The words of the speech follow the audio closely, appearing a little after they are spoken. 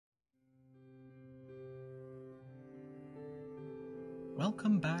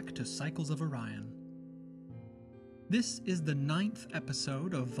welcome back to Cycles of Orion. This is the 9th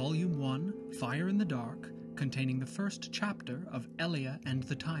episode of Volume 1, Fire in the Dark, containing the first chapter of Elia and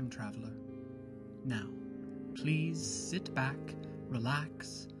the Time Traveler. Now, please sit back,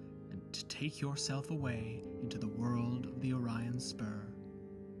 relax, and take yourself away into the world of the Orion Spur.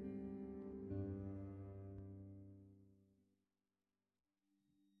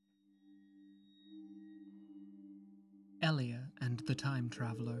 Elia and the Time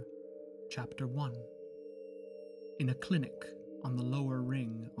Traveler, Chapter 1. In a clinic on the lower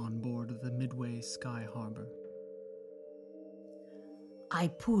ring on board the Midway Sky Harbor. I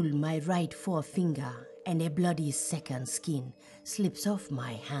pull my right forefinger and a bloody second skin slips off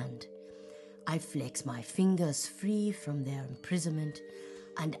my hand. I flex my fingers free from their imprisonment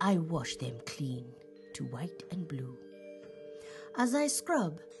and I wash them clean to white and blue. As I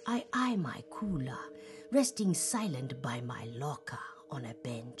scrub, I eye my cooler, resting silent by my locker on a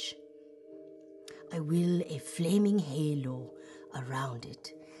bench. I will a flaming halo around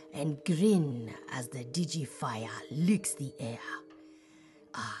it and grin as the digifire licks the air.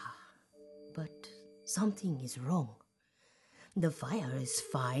 But something is wrong. The fire is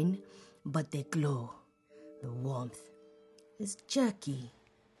fine, but the glow, the warmth, is jerky,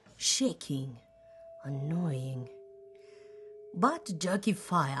 shaking, annoying. But jerky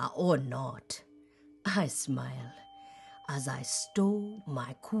fire or not, I smile as I stow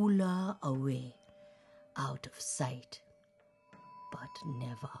my cooler away, out of sight, but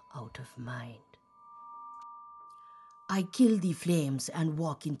never out of mind. I kill the flames and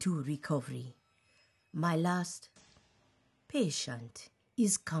walk into recovery. My last patient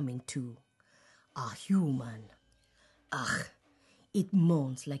is coming to, a human. It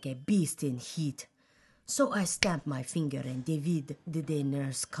moans like a beast in heat. So I stamp my finger and David, the day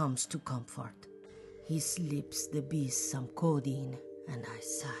nurse, comes to comfort. He slips the beast some codeine and I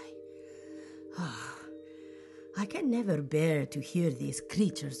sigh. I can never bear to hear these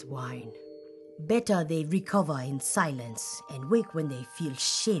creatures whine. Better they recover in silence and wake when they feel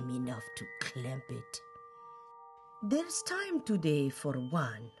shame enough to clamp it. There's time today for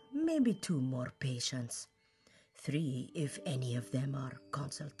 1, maybe 2 more patients. 3 if any of them are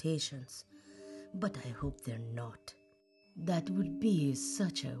consultations. But I hope they're not. That would be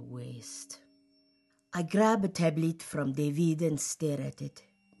such a waste. I grab a tablet from David and stare at it,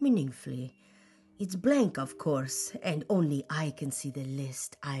 meaningfully. It's blank, of course, and only I can see the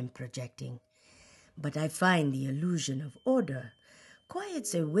list I'm projecting. But I find the illusion of order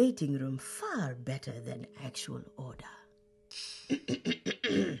quiets a waiting room far better than actual order.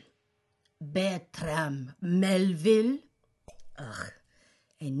 Bertram Melville?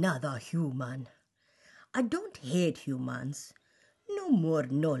 Another human. I don't hate humans, no more,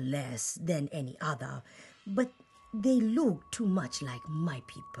 no less than any other, but they look too much like my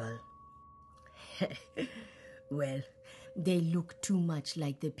people. Well, they look too much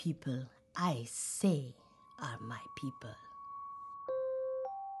like the people I say are my people.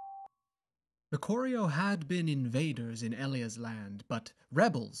 The Choreo had been invaders in Elia's land, but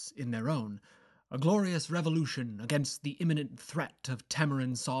rebels in their own. A glorious revolution against the imminent threat of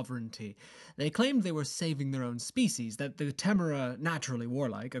Temeran sovereignty. They claimed they were saving their own species, that the Temera, naturally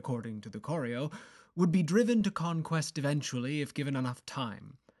warlike, according to the Choreo, would be driven to conquest eventually if given enough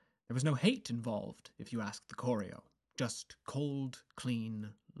time. There was no hate involved, if you asked the Choreo. Just cold, clean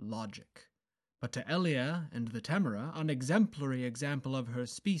logic. But to Elia and the Temera, an exemplary example of her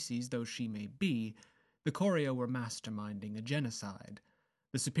species though she may be, the Choreo were masterminding a genocide.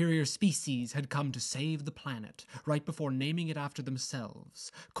 The superior species had come to save the planet, right before naming it after themselves.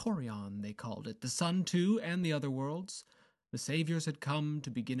 Chorion, they called it, the sun too, and the other worlds. The saviors had come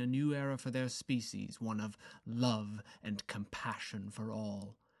to begin a new era for their species, one of love and compassion for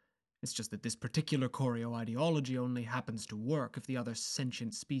all. It's just that this particular Choreo ideology only happens to work if the other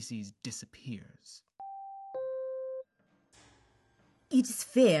sentient species disappears. It's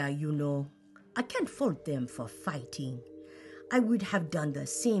fair, you know. I can't fault them for fighting. I would have done the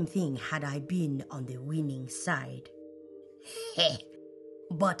same thing had I been on the winning side.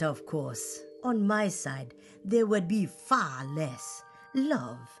 But of course, on my side, there would be far less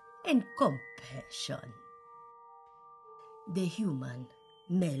love and compassion. The human,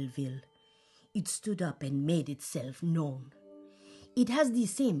 Melville, it stood up and made itself known. It has the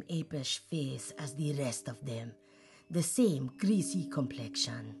same apish face as the rest of them, the same greasy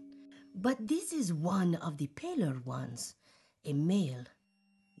complexion. But this is one of the paler ones. A male.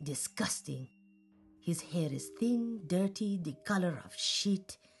 Disgusting. His hair is thin, dirty, the color of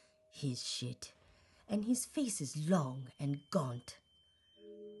shit. His shit. And his face is long and gaunt.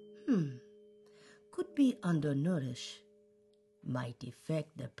 Could be undernourished. might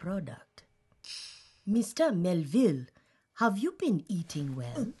affect the product. Mr. Melville, have you been eating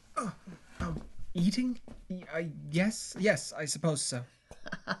well? Eating? Yes, I suppose so.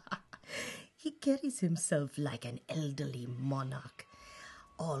 He carries himself like an elderly monarch,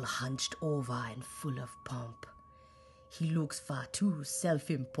 all hunched over and full of pomp. He looks far too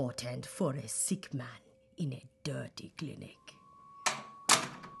self-important for a sick man in a dirty clinic.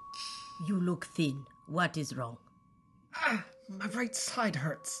 You look thin. What is wrong? My right side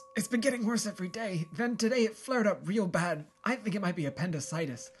hurts. It's been getting worse every day. Then today it flared up real bad. I think it might be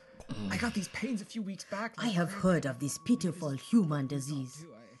appendicitis. I got these pains a few weeks back. I have heard of this pitiful human disease.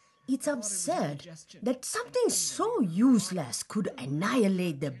 It's absurd that something so useless could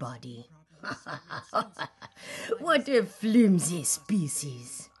annihilate the body. What a flimsy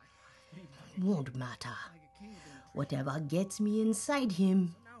species. Won't matter. Whatever gets me inside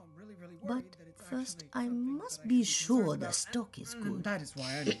him. But first, I must be sure the stock is good. That is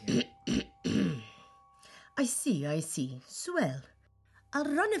why I'm here. I see. Swell. I'll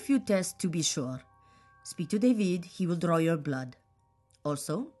run a few tests to be sure. Speak to David, he will draw your blood.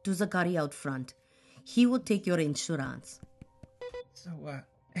 Also, to Zakari out front. He will take your insurance. So,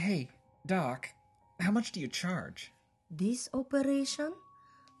 hey, Doc, how much do you charge? This operation?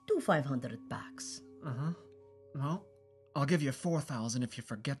 $500. Well, I'll give you $4,000 if you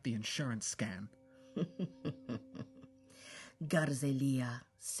forget the insurance scam. Garzelia,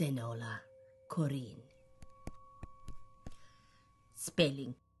 Senola, Corinne.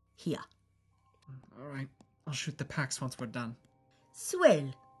 Spelling. Here. All right, I'll shoot the packs once we're done.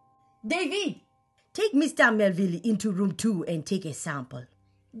 Swell. David, take Mr. Melville into room 2 and take a sample.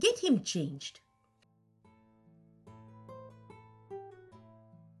 Get him changed.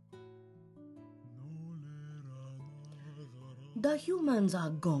 The humans are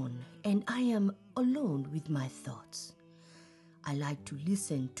gone and I am alone with my thoughts. I like to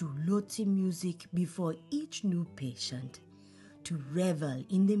listen to Lotzi music before each new patient, to revel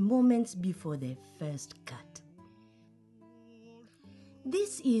in the moments before their first cut.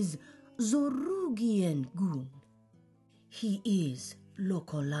 This is Zorugian Gun. He is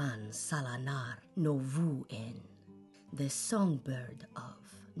Lokolan Salanar Novuen, the songbird of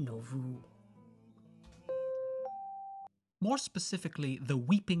Novu. More specifically, the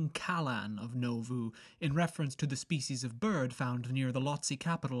weeping Kalan of Novu, in reference to the species of bird found near the Lotzi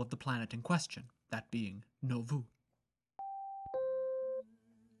capital of the planet in question, that being Novu.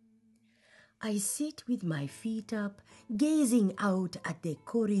 I sit with my feet up, gazing out at the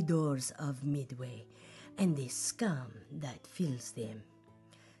corridors of Midway and the scum that fills them.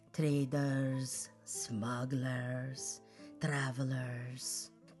 Traders, smugglers,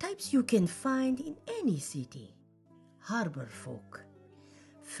 travelers, types you can find in any city. Harbor folk,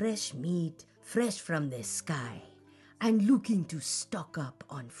 fresh meat, fresh from the sky, and looking to stock up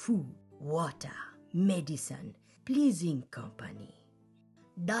on food, water, medicine, pleasing company.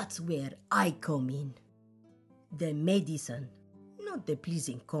 That's where I come in. The medicine, not the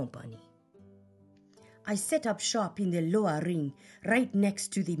pleasing company. I set up shop in the lower ring, right next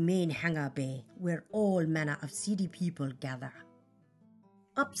to the main hangar bay, where all manner of seedy people gather.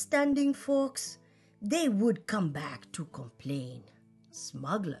 Upstanding folks, they would come back to complain.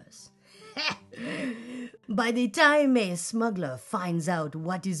 Smugglers. By the time a smuggler finds out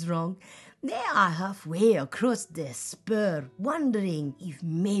what is wrong, they are halfway across the spur, wondering if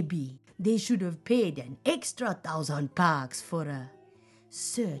maybe they should have paid an extra 1,000 parks for a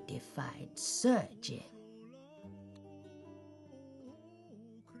certified surgeon.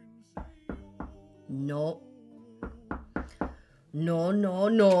 No.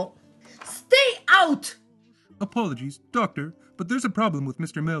 Stay out! Apologies, Doctor, but there's a problem with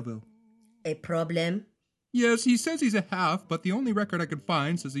Mr. Melville. A problem? Yes, he says he's a half, but the only record I could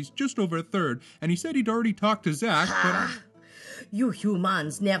find says he's just over a third, and he said he'd already talked to Zach, but... You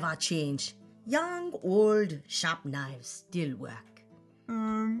humans never change. Young, old, sharp knives still work.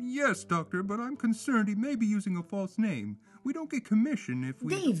 Yes, Doctor, but I'm concerned he may be using a false name. We don't get commission if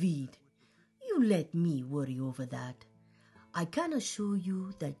we... David, you let me worry over that. I can assure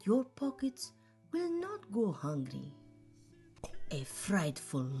you that your pockets will not go hungry. A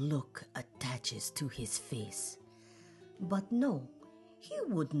frightful look attaches to his face. But no, he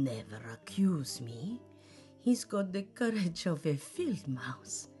would never accuse me. He's got the courage of a field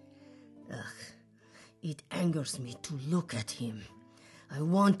mouse. Ugh, it angers me to look at him. I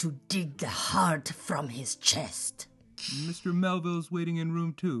want to dig the heart from his chest. Mr. Melville's waiting in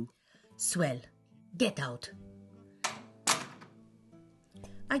room 2. Swell, get out.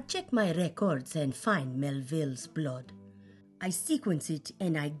 I check my records and find Melville's blood. I sequence it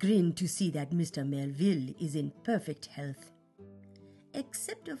and I grin to see that Mr. Melville is in perfect health.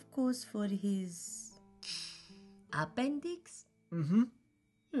 Except, of course, for his appendix.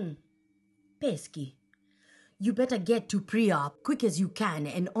 Pesky. You better get to pre-op quick as you can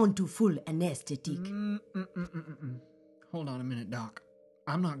and onto full anesthetic. Hold on a minute, Doc.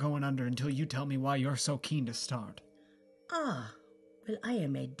 I'm not going under until you tell me why you're so keen to start. Ah, well, I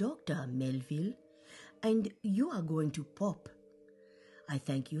am a doctor, Melville, and you are going to pop. I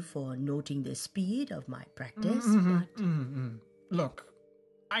thank you for noting the speed of my practice, but... Look,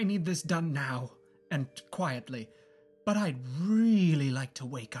 I need this done now, and quietly, but I'd really like to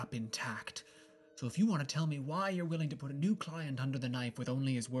wake up intact. So if you want to tell me why you're willing to put a new client under the knife with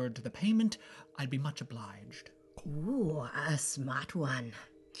only his word to the payment, I'd be much obliged. Ooh, a smart one.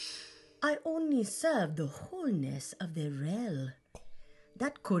 I only serve the wholeness of the rel.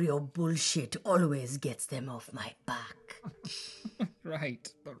 That choreo bullshit always gets them off my back. Right,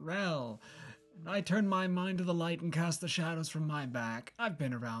 the rel. I turn my mind to the light and cast the shadows from my back. I've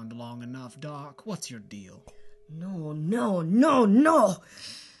been around long enough, Doc. What's your deal? No.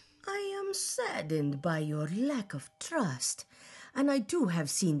 I am saddened by your lack of trust, and I too have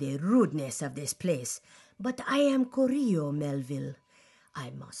seen the rudeness of this place, but I am Choreo, Melville.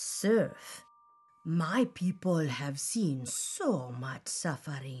 I must serve. My people have seen so much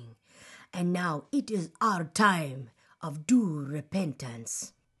suffering, and now it is our time of due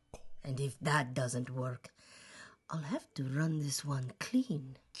repentance. And if that doesn't work, I'll have to run this one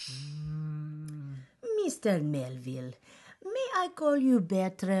clean. Mr. Melville, may I call you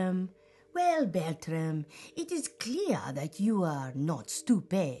Bertram? Well, Bertram, it is clear that you are not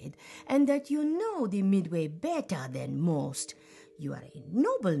stupid and that you know the Midway better than most. You are a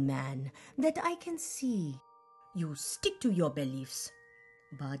noble man, that I can see. You stick to your beliefs,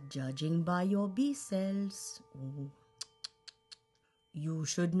 but judging by your B cells, you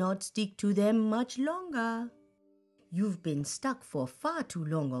should not stick to them much longer. You've been stuck for far too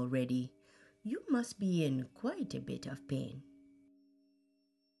long already. You must be in quite a bit of pain.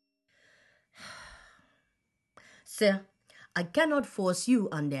 Sir, I cannot force you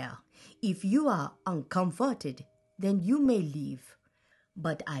under. If you are uncomforted, then you may leave.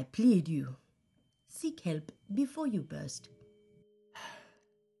 But I plead you, seek help before you burst.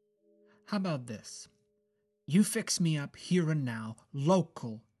 How about this? You fix me up here and now,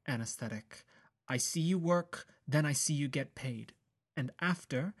 local anesthetic. I see you work, then I see you get paid. And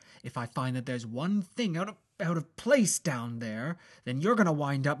after, if I find that there's one thing out of place down there, then you're going to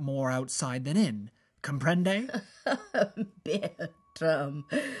wind up more outside than in. Comprende? Bertram,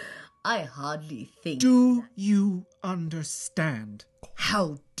 I hardly think... Do you understand?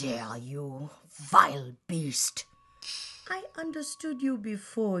 How dare you, vile beast! I understood you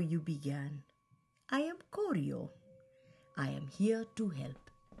before you began. I am Choreo. I am here to help.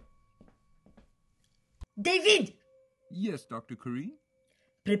 David! Yes, Dr. Curry?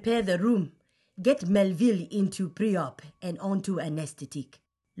 Prepare the room. Get Melville into pre-op and onto anesthetic.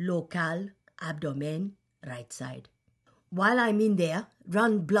 Local, abdomen, right side. While I'm in there,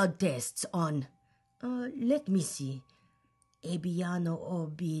 run blood tests on... let me see. Ebiano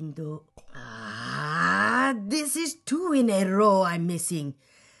Obindo. This is 2 in a row I'm missing.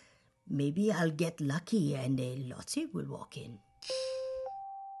 Maybe I'll get lucky and a Lottie will walk in.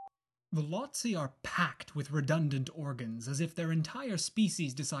 The Lotzi are packed with redundant organs, as if their entire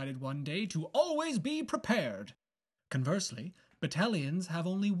species decided one day to always be prepared. Conversely, Battalions have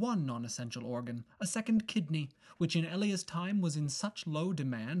only one non-essential organ, a second kidney, which in Elia's time was in such low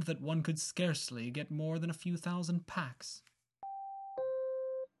demand that one could scarcely get more than a few thousand packs.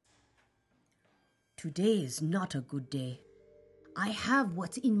 Today is not a good day. I have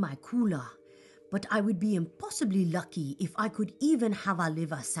what's in my cooler, but I would be impossibly lucky if I could even have a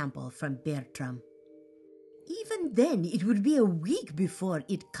liver sample from Bertram. Even then, it would be a week before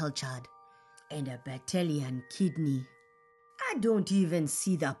it cultured. And a battalion kidney. I don't even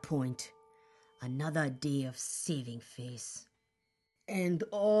see the point. Another day of saving face. And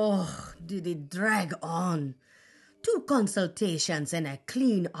did it drag on. 2 consultations and a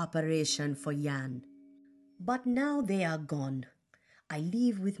clean operation for Jan. But now they are gone. I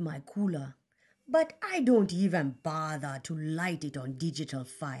leave with my cooler, but I don't even bother to light it on digital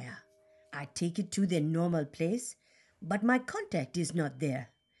fire. I take it to the normal place, but my contact is not there.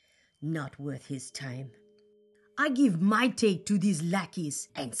 Not worth his time. I give my take to these lackeys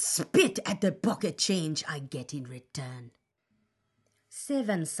and spit at the pocket change I get in return.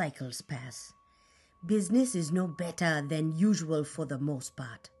 7 cycles pass. Business is no better than usual for the most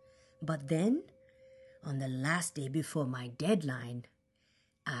part. But then, on the last day before my deadline,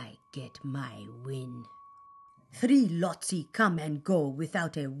 I get my win. 3 Lotzi come and go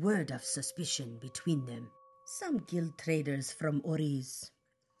without a word of suspicion between them. Some guild traders from Oriz.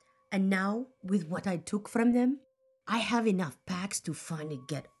 And now, with what I took from them, I have enough packs to finally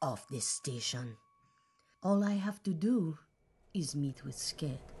get off this station. All I have to do is meet with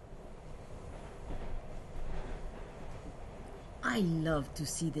Sked. I love to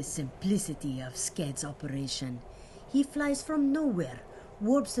see the simplicity of Sked's operation. He flies from nowhere,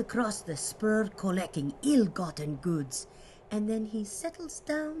 warps across the spur collecting ill-gotten goods, and then he settles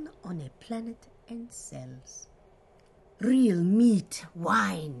down on a planet and sells. Real meat,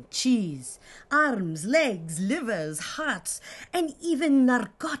 wine, cheese, arms, legs, livers, hearts, and even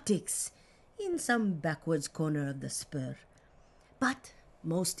narcotics in some backwards corner of the spur. But,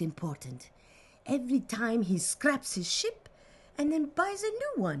 most important, every time he scraps his ship and then buys a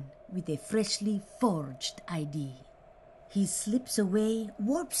new one with a freshly forged ID. He slips away,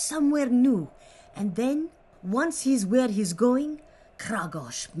 warps somewhere new, and then, once he's where he's going,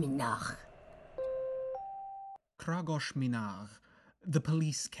 Kragosh Minach. Kragosh Minar. The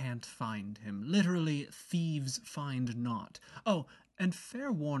police can't find him. Literally, thieves find not. Oh, and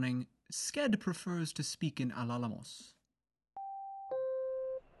fair warning, Sked prefers to speak in Alalamos.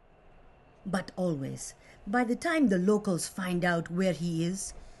 But always, by the time the locals find out where he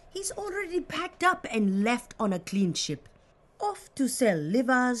is, he's already packed up and left on a clean ship, off to sell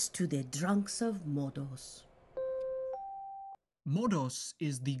livers to the drunks of Modos. Modos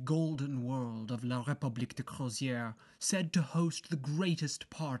is the golden world of La République de Crozière, said to host the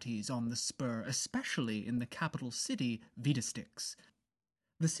greatest parties on the spur, especially in the capital city, Videstix.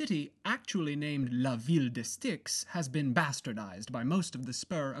 The city, actually named La Ville de Styx, has been bastardized by most of the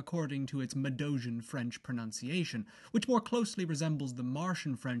spur according to its Medosian French pronunciation, which more closely resembles the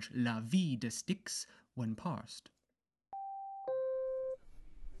Martian French La Vie de Styx when parsed.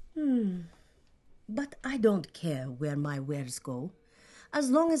 But I don't care where my wares go, as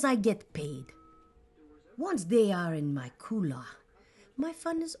long as I get paid. Once they are in my kula, my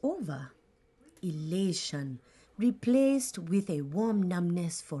fun is over. Elation replaced with a warm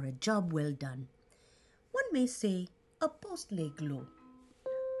numbness for a job well done. One may say a post-lay glow.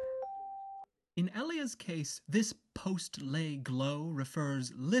 In Elia's case, this post-lay glow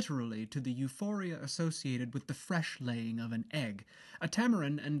refers literally to the euphoria associated with the fresh laying of an egg. A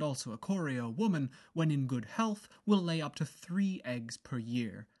Tamarin and also a Choreo woman, when in good health, will lay up to 3 eggs per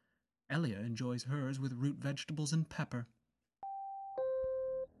year. Elia enjoys hers with root vegetables and pepper.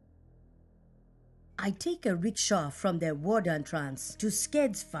 I take a rickshaw from the Wardentrans to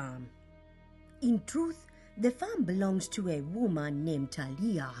Sked's farm. In truth, the farm belongs to a woman named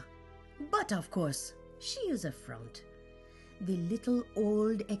Talia. But of course, she is a front. The little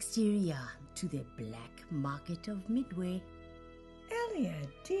old exterior to the black market of Midway. Elia,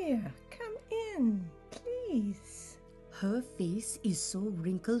 dear, come in, please. Her face is so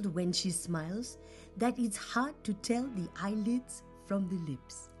wrinkled when she smiles that it's hard to tell the eyelids from the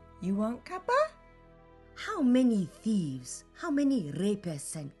lips. You want cuppa? How many thieves, how many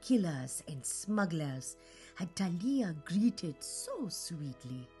rapists and killers and smugglers had Talia greeted so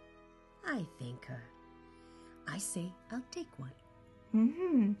sweetly? I thank her. I say I'll take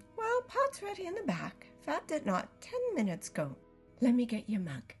one. Well, pot's ready in the back. Fat did not 10 minutes go. Let me get your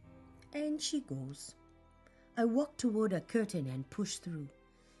mug. And she goes. I walk toward a curtain and push through.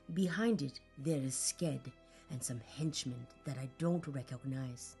 Behind it, there is Sked and some henchmen that I don't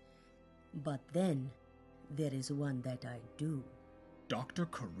recognize. But then, there is one that I do. Dr.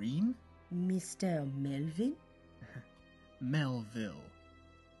 Corrine? Mr. Melvin? Melville.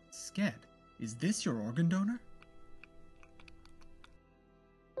 Sked, is this your organ donor?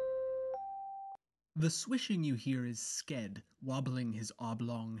 The swishing you hear is Sked, wobbling his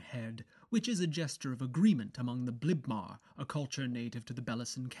oblong head, which is a gesture of agreement among the Blibmar, a culture native to the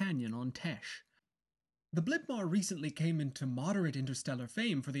Bellicin Canyon on Tesh. The Blibmar recently came into moderate interstellar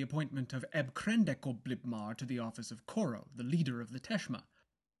fame for the appointment of Eb Krendeko Blibmar to the office of Koro, the leader of the Teshma.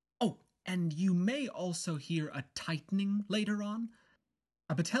 Oh, and you may also hear a tightening later on.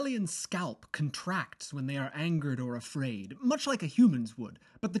 A Battalion's scalp contracts when they are angered or afraid, much like a human's would,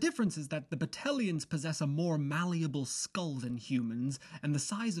 but the difference is that the Battalions possess a more malleable skull than humans, and the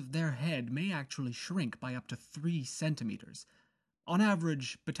size of their head may actually shrink by up to 3 centimeters. On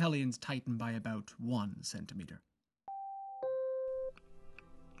average, Battalions tighten by about 1 centimeter.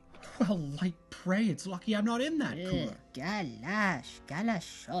 Well, light prey, it's lucky I'm not in that cooler.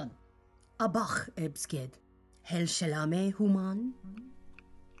 Galashon. Abach, Ebsked. Hel Shalame, Human?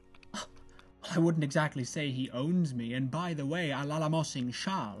 I wouldn't exactly say he owns me, and by the way, Alalamosing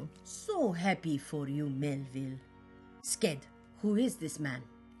Shal. So happy for you, Melville. Sked, who is this man?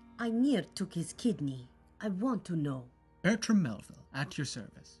 I near took his kidney. I want to know. Bertram Melville, at your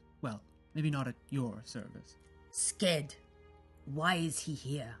service. Well, Maybe not at your service. Sked, why is he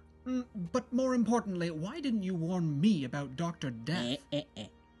here? But more importantly, why didn't you warn me about Dr. Death?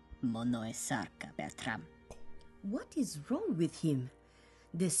 Mono e sarca, Bertram. What is wrong with him?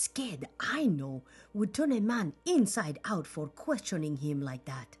 The Sked I know would turn a man inside out for questioning him like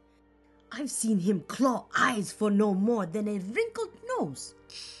that. I've seen him claw eyes for no more than a wrinkled nose.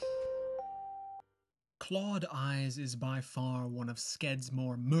 Clawed eyes is by far one of Sked's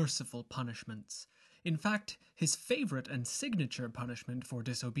more merciful punishments. In fact, his favorite and signature punishment for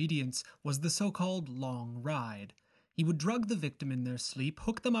disobedience was the so-called long ride. He would drug the victim in their sleep,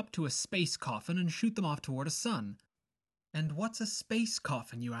 hook them up to a space coffin, and shoot them off toward a sun. And what's a space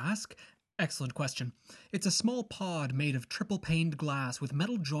coffin, you ask? Excellent question. It's a small pod made of triple-paned glass with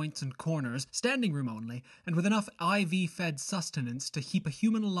metal joints and corners, standing room only, and with enough IV-fed sustenance to keep a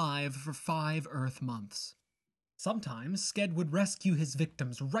human alive for 5 Earth months. Sometimes Sked would rescue his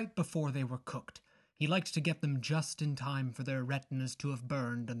victims right before they were cooked. He liked to get them just in time for their retinas to have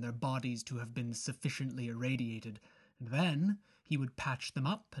burned and their bodies to have been sufficiently irradiated, and then he would patch them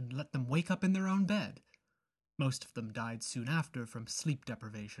up and let them wake up in their own bed. Most of them died soon after from sleep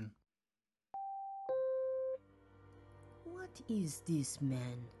deprivation. What is this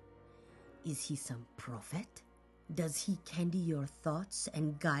man? Is he some prophet? Does he candy your thoughts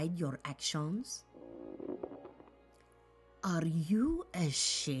and guide your actions? Are you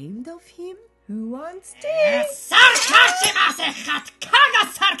ashamed of him? Who wants to?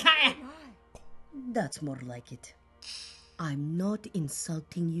 That's more like it. I'm not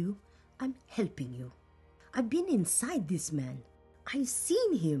insulting you, I'm helping you. I've been inside this man. I've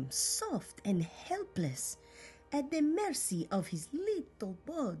seen him soft and helpless, at the mercy of his little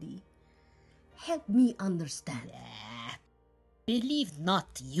body. Help me understand. Believe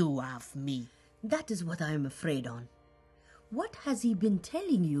not you of me. That is what I am afraid on. What has he been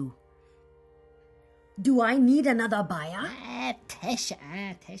telling you? Do I need another buyer? Tesha.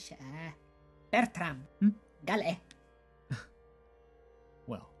 Bertram. Gale.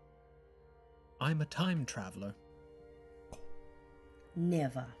 Well, I'm a time traveler.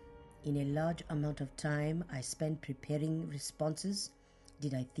 Never. In a large amount of time I spent preparing responses,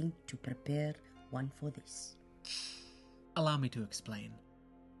 did I think to prepare one for this. Allow me to explain.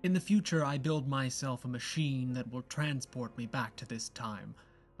 In the future, I build myself a machine that will transport me back to this time.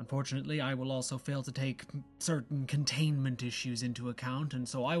 Unfortunately, I will also fail to take certain containment issues into account, and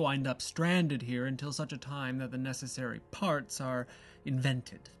so I wind up stranded here until such a time that the necessary parts are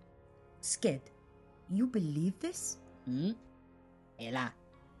invented. Sked, you believe this? Ella.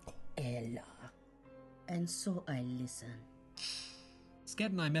 And so I listen. Sked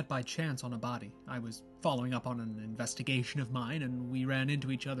and I met by chance on a body. I was following up on an investigation of mine, and we ran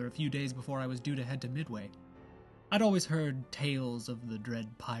into each other a few days before I was due to head to Midway. I'd always heard tales of the dread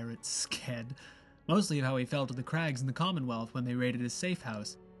pirate Sked, mostly of how he fell to the Crags in the Commonwealth when they raided his safe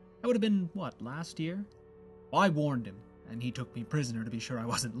house. That would have been, last year? Well, I warned him, and he took me prisoner to be sure I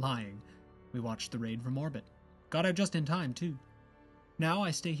wasn't lying. We watched the raid from orbit. Got out just in time, too. Now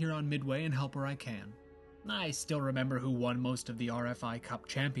I stay here on Midway and help where I can. I still remember who won most of the RFI Cup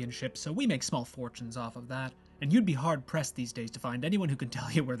championships, so we make small fortunes off of that, and you'd be hard-pressed these days to find anyone who can tell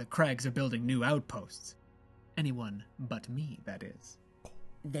you where the Crags are building new outposts. Anyone but me, that is.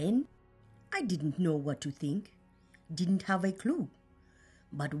 Then, I didn't know what to think. Didn't have a clue.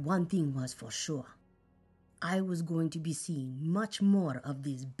 But one thing was for sure. I was going to be seeing much more of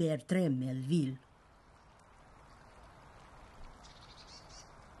this Bertram Melville.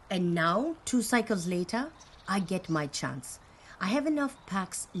 And now, 2 cycles later, I get my chance. I have enough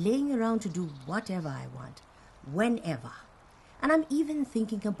packs laying around to do whatever I want, whenever. And I'm even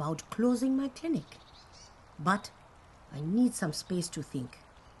thinking about closing my clinic. But I need some space to think.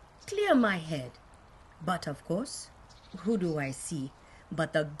 Clear my head. But of course, who do I see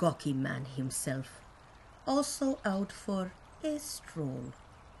but the gawky man himself, also out for a stroll.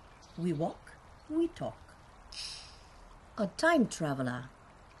 We walk, we talk. A time traveler.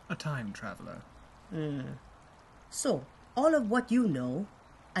 A time traveler. So, all of what you know,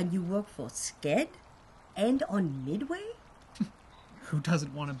 and you work for Sked and on Midway? Who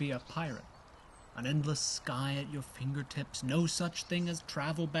doesn't want to be a pirate? An endless sky at your fingertips, no such thing as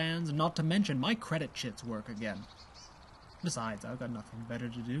travel bans, and not to mention my credit chits work again. Besides, I've got nothing better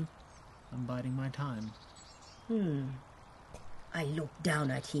to do. I'm biding my time. I look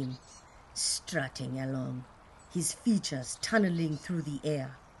down at him, strutting along, his features tunneling through the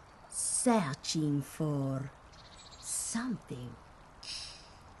air, searching for something.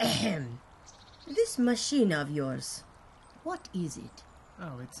 Ahem. This machine of yours, what is it?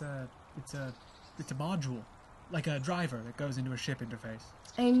 Oh, it's a module. like a driver that goes into a ship interface.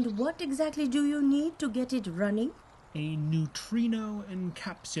 And what exactly do you need to get it running? A neutrino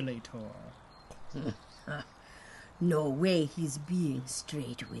encapsulator. No way he's being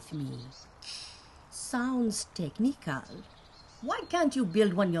straight with me. Sounds technical. Why can't you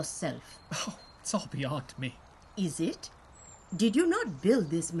build one yourself? Oh, it's all beyond me. Is it? Did you not build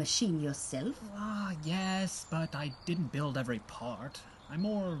this machine yourself? Ah, yes, but I didn't build every part. I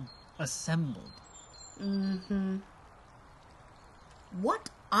more assembled. What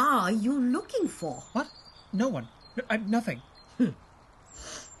are you looking for? What? No one. Nothing.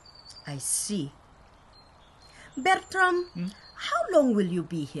 I see. Bertram, how long will you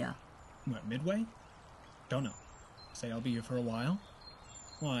be here? What, Midway? Don't know. Say I'll be here for a while.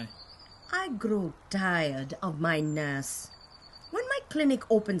 Why? I grow tired of my nurse. When my clinic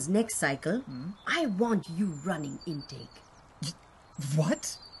opens next cycle, I want you running intake.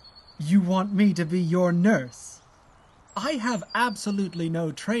 What? You want me to be your nurse? I have absolutely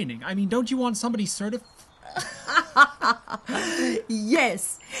no training. I mean, don't you want somebody certified?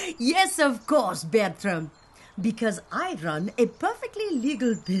 Yes, of course, Bertram. Because I run a perfectly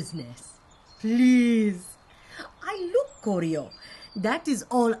legal business. Please. I look Choreo. That is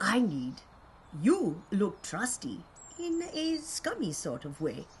all I need. You look trusty in a scummy sort of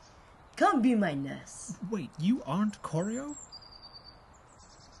way. Come be my nurse. Wait, you aren't Choreo?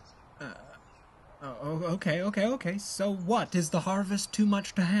 Okay. So what? Is the harvest too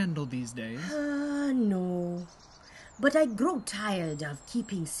much to handle these days? No. But I grow tired of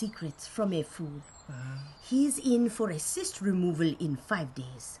keeping secrets from a fool. He's in for a cyst removal in 5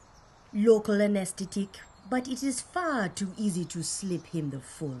 days. Local anesthetic, but it is far too easy to slip him the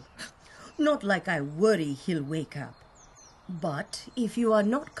full. Not like I worry he'll wake up. But if you are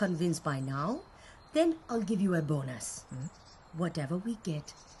not convinced by now, then I'll give you a bonus. Whatever we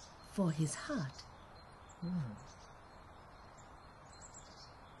get for his heart.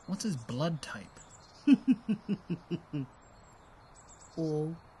 What's his blood type?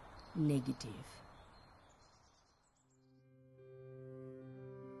 O negative.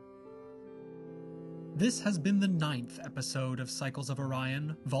 This has been the 9th episode of Cycles of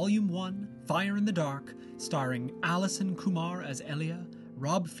Orion, Volume 1, Fire in the Dark, starring Alison Kumar as Elia,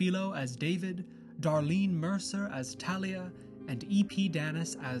 Rob Philo as David, Darlene Mercer as Talia, and E.P.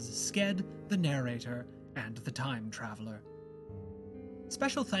 Danis as Sked, the narrator, and the time traveler.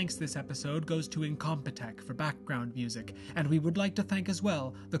 Special thanks this episode goes to Incompetech for background music, and we would like to thank as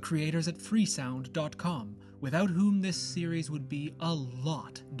well the creators at freesound.com, without whom this series would be a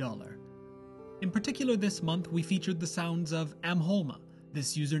lot duller. In particular this month we featured the sounds of Amholma,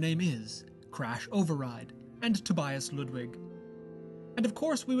 this username is, Crash Override, and Tobias Ludwig. And of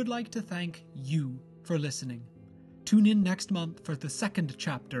course we would like to thank you for listening. Tune in next month for the 2nd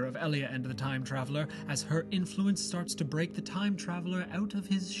chapter of Elia and the Time Traveler as her influence starts to break the Time Traveler out of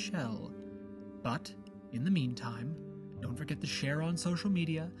his shell. But, in the meantime, don't forget to share on social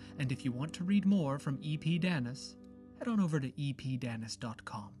media, and if you want to read more from E.P. Danis, head on over to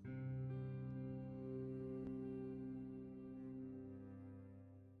epdanis.com.